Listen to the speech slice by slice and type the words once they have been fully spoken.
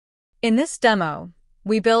In this demo,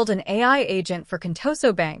 we build an AI agent for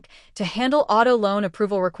Contoso Bank to handle auto loan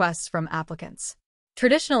approval requests from applicants.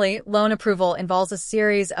 Traditionally, loan approval involves a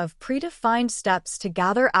series of predefined steps to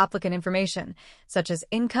gather applicant information, such as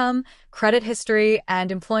income, credit history,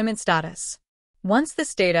 and employment status. Once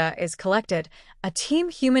this data is collected, a team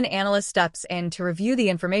human analyst steps in to review the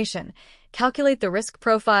information, calculate the risk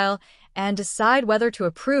profile, and decide whether to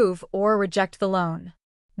approve or reject the loan.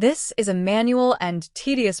 This is a manual and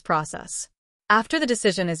tedious process. After the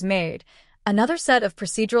decision is made, another set of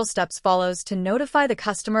procedural steps follows to notify the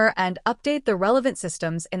customer and update the relevant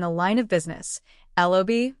systems in the line of business,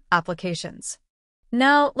 LOB, applications.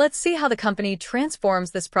 Now, let's see how the company transforms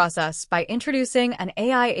this process by introducing an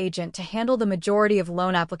AI agent to handle the majority of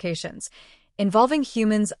loan applications, involving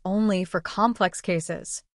humans only for complex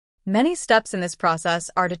cases. Many steps in this process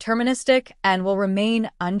are deterministic and will remain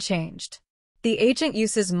unchanged. The agent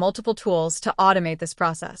uses multiple tools to automate this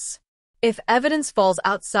process. If evidence falls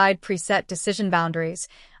outside preset decision boundaries,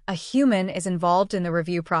 a human is involved in the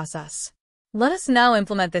review process. Let us now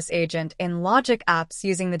implement this agent in Logic apps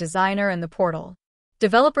using the designer and the portal.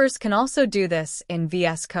 Developers can also do this in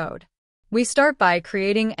VS Code. We start by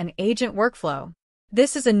creating an agent workflow.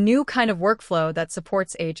 This is a new kind of workflow that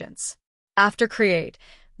supports agents. After create,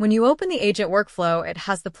 when you open the agent workflow, it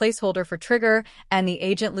has the placeholder for trigger and the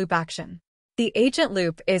agent loop action. The agent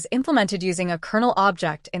loop is implemented using a kernel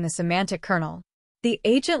object in the semantic kernel. The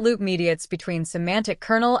agent loop mediates between semantic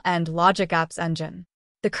kernel and Logic Apps engine.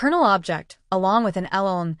 The kernel object, along with an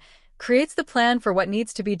LLM, creates the plan for what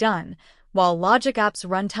needs to be done, while Logic Apps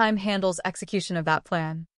runtime handles execution of that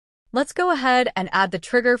plan. Let's go ahead and add the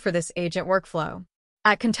trigger for this agent workflow.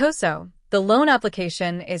 At Contoso, the loan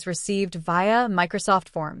application is received via Microsoft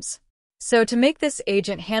Forms. So to make this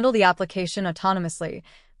agent handle the application autonomously,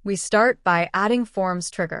 we start by adding Forms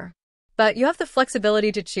trigger. But you have the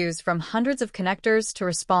flexibility to choose from hundreds of connectors to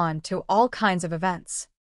respond to all kinds of events.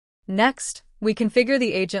 Next, we configure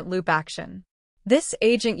the agent loop action. This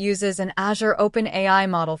agent uses an Azure OpenAI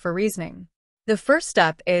model for reasoning. The first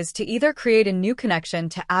step is to either create a new connection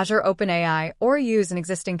to Azure OpenAI or use an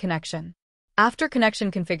existing connection. After connection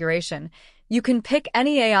configuration, you can pick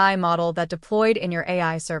any AI model that deployed in your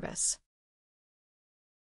AI service.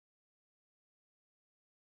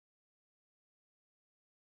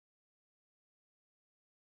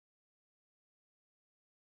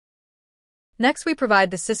 Next, we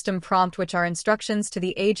provide the system prompt, which are instructions to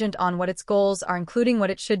the agent on what its goals are, including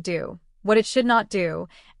what it should do, what it should not do,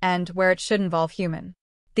 and where it should involve human.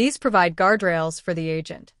 These provide guardrails for the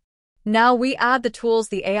agent. Now we add the tools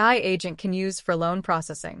the AI agent can use for loan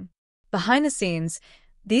processing. Behind the scenes,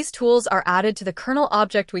 these tools are added to the kernel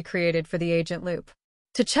object we created for the agent loop.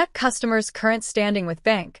 To check customers' current standing with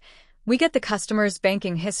bank, we get the customer's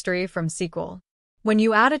banking history from SQL. When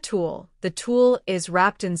you add a tool, the tool is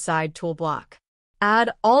wrapped inside tool block.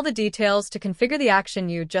 Add all the details to configure the action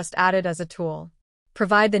you just added as a tool.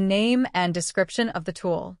 Provide the name and description of the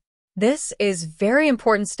tool. This is a very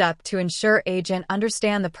important step to ensure agent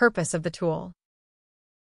understand the purpose of the tool.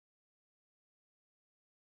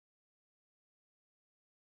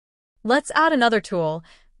 Let's add another tool.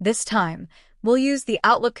 This time, we'll use the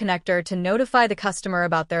Outlook connector to notify the customer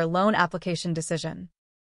about their loan application decision.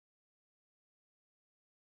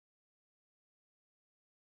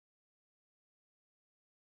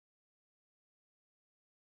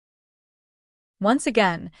 Once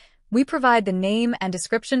again, we provide the name and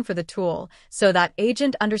description for the tool so that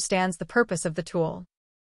agent understands the purpose of the tool.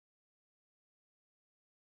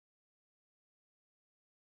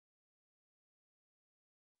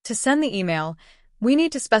 To send the email, we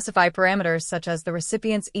need to specify parameters such as the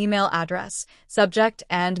recipient's email address, subject,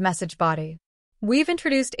 and message body. We've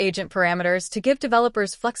introduced agent parameters to give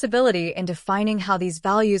developers flexibility in defining how these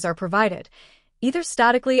values are provided, either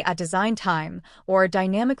statically at design time or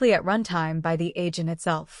dynamically at runtime by the agent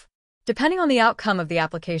itself. Depending on the outcome of the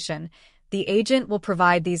application, the agent will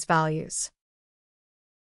provide these values.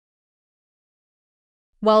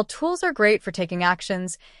 While tools are great for taking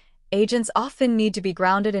actions, agents often need to be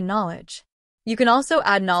grounded in knowledge. You can also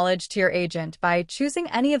add knowledge to your agent by choosing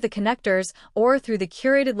any of the connectors or through the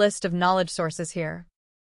curated list of knowledge sources here.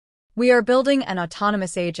 We are building an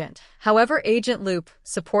autonomous agent. However, Agent Loop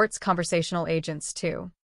supports conversational agents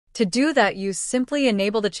too. To do that, you simply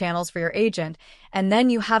enable the channels for your agent, and then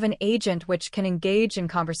you have an agent which can engage in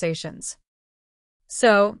conversations.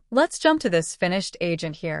 So, let's jump to this finished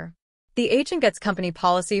agent here. The agent gets company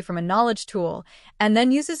policy from a knowledge tool, and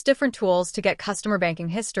then uses different tools to get customer banking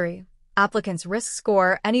history, applicant's risk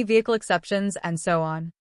score, any vehicle exceptions, and so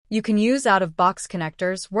on. You can use out-of-box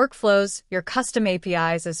connectors, workflows, your custom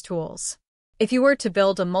APIs as tools. If you were to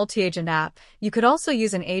build a multi-agent app, you could also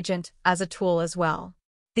use an agent as a tool as well.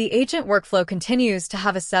 The agent workflow continues to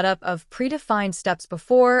have a setup of predefined steps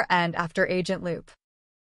before and after agent loop.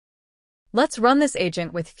 Let's run this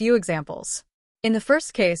agent with few examples. In the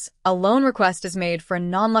first case, a loan request is made for a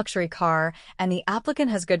non-luxury car and the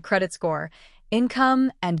applicant has good credit score,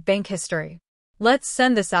 income, and bank history. Let's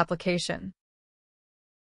send this application.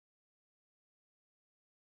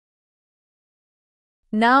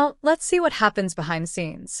 Now, let's see what happens behind the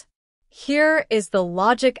scenes. Here is the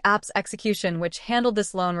Logic app's execution which handled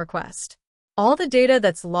this loan request. All the data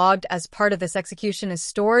that's logged as part of this execution is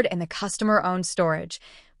stored in the customer-owned storage,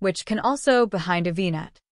 which can also behind a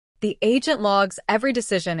VNet. The agent logs every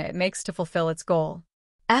decision it makes to fulfill its goal.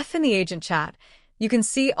 In the agent chat, you can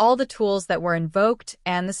see all the tools that were invoked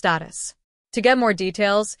and the status. To get more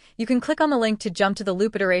details, you can click on the link to jump to the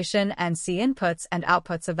loop iteration and see inputs and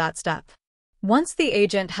outputs of that step. Once the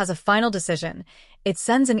agent has a final decision, it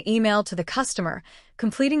sends an email to the customer,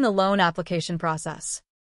 completing the loan application process.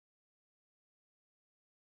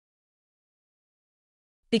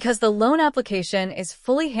 Because the loan application is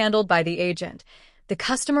fully handled by the agent, the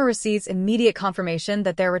customer receives immediate confirmation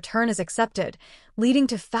that their return is accepted, leading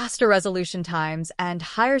to faster resolution times and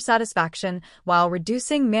higher satisfaction while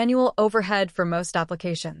reducing manual overhead for most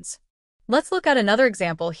applications. Let's look at another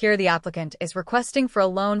example. Here the applicant is requesting for a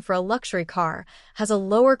loan for a luxury car, has a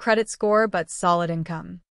lower credit score but solid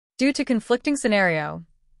income. Due to conflicting scenario,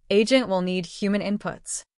 agent will need human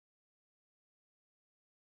inputs.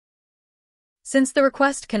 Since the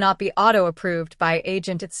request cannot be auto-approved by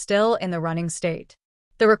agent, it's still in the running state.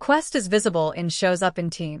 The request is visible and shows up in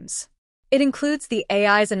Teams. It includes the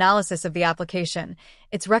AI's analysis of the application,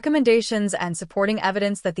 its recommendations and supporting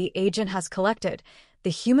evidence that the agent has collected. The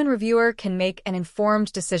human reviewer can make an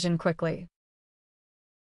informed decision quickly.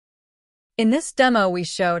 In this demo, we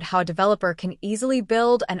showed how a developer can easily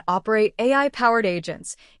build and operate AI-powered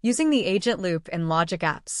agents using the agent loop in Logic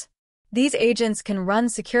apps. These agents can run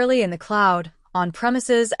securely in the cloud,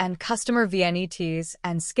 on-premises, and customer VNETs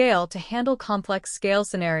and scale to handle complex scale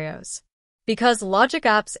scenarios. Because Logic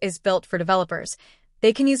Apps is built for developers,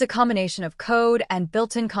 they can use a combination of code and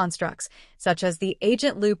built-in constructs, such as the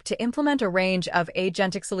agent loop, to implement a range of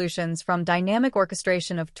agentic solutions, from dynamic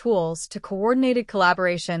orchestration of tools to coordinated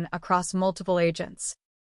collaboration across multiple agents.